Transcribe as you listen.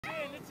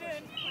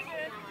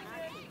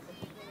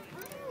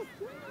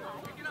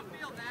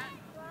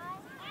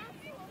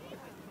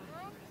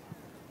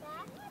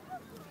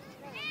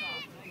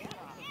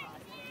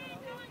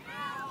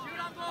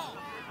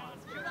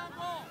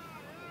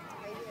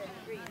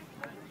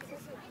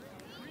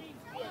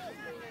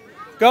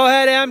Go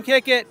ahead, Em,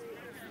 kick it.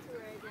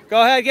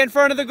 Go ahead, get in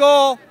front of the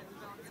goal.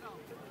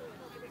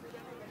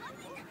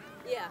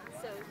 Yeah,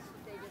 so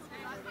they just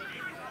they're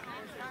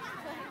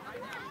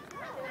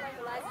like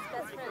Eliza's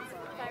best friends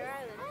from Fire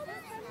Island. Okay.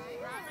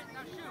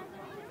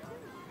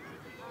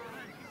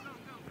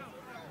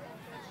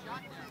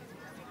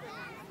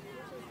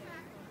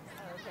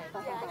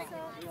 Yeah,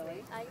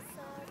 I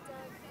saw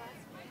Doug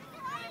last week.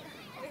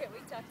 We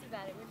talked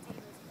about it when Dean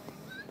was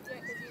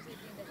playing. Because usually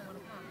Dean doesn't want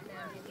to come.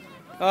 Now he's going to.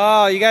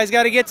 Oh, you guys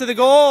got to get to the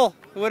goal.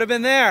 It would have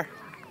been there.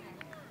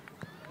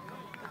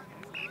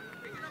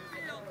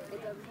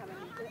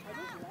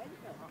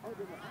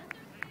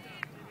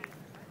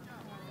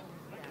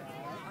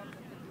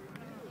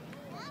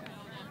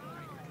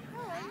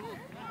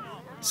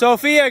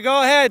 Sophia,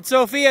 go ahead.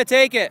 Sophia,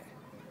 take it.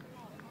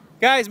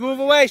 Guys, move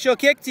away. She'll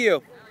kick to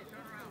you.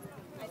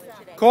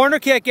 Corner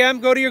kick, Em.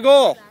 Go to your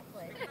goal.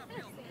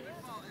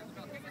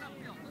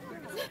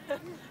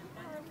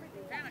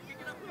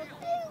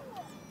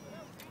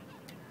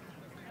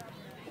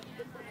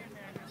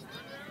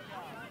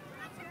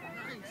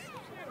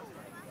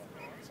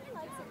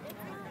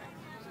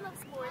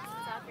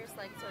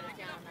 Like sort of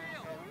down on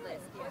her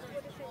list.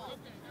 Basketball,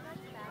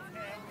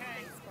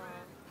 baseball.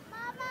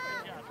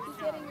 He's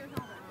getting your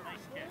helmet on.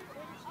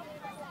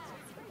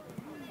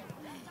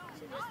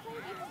 She just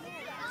played even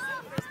more.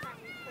 The first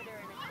time we put her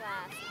in a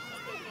class, she's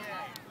taking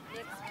a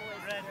mixed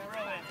boys and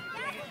girls class.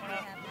 We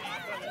have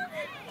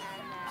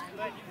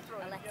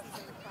and Alexis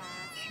in the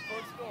class.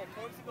 Towards the goal,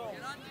 towards the goal.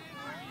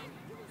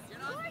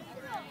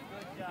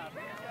 Good job.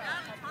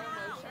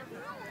 Promotion. It's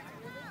really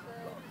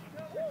good.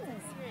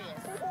 Serious.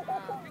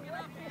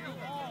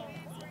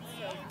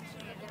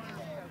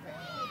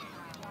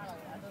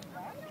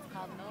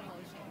 Called No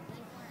Motion,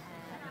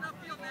 and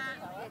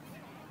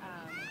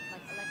it's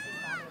like Alexis'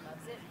 father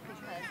loves it because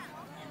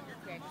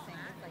Greg was saying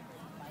it's like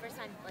the first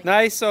time. Like,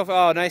 Nice, Sophia.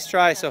 Oh, nice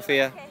try,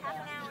 Sophia. Okay, half an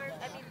hour.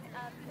 I mean,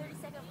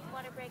 30-second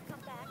water break. Come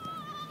back.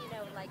 You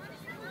know, like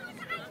just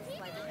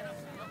like you know,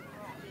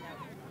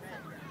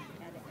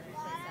 and every place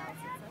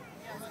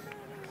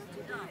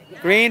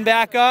else. Green,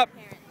 back up.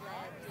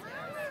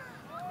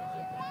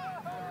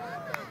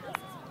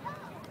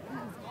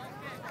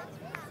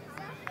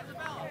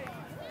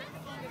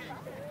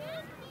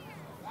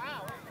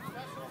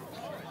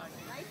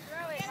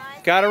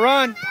 Gotta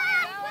run.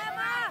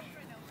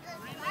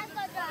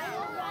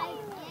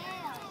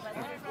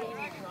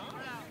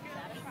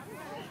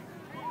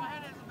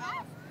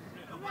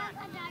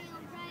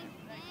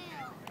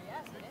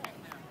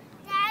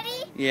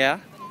 Daddy? Yeah.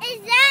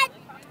 Is that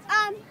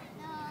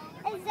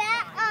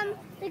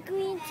the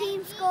green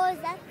team's goal? Is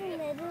that the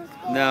middle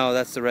goal? No,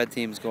 that's the red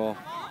team's goal.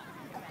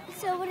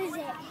 So what is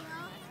it?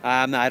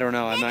 I don't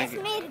know. They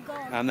just made a goal.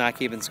 I'm not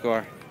keeping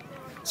score.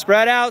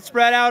 Spread out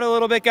a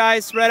little bit,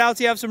 guys. Spread out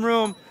so you have some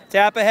room.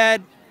 Tap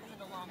ahead.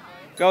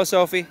 Go,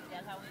 Sophie.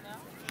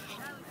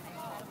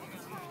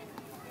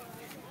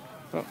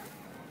 Oh.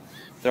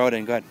 Throw it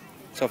in, good.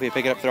 Sophia,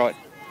 pick it up, throw it.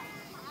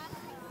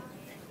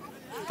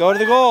 Go to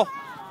the goal.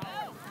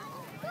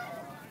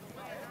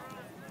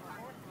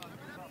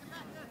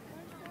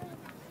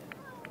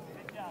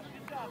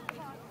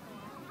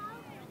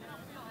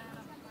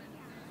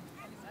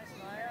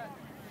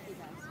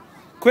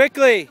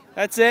 Quickly.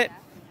 That's it.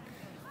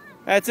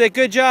 That's it.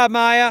 Good job,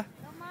 Maya.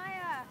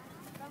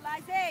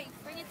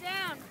 Bring it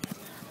down.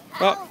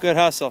 Oh, good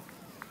hustle.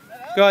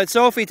 Go ahead,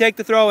 Sophie, take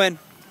the throw in.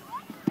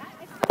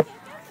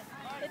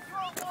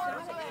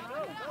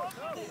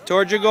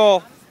 Towards your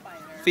goal.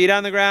 Feet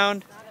on the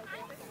ground.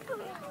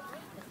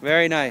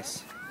 Very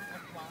nice.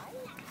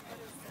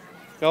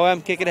 Go,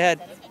 Em, kick it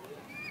ahead.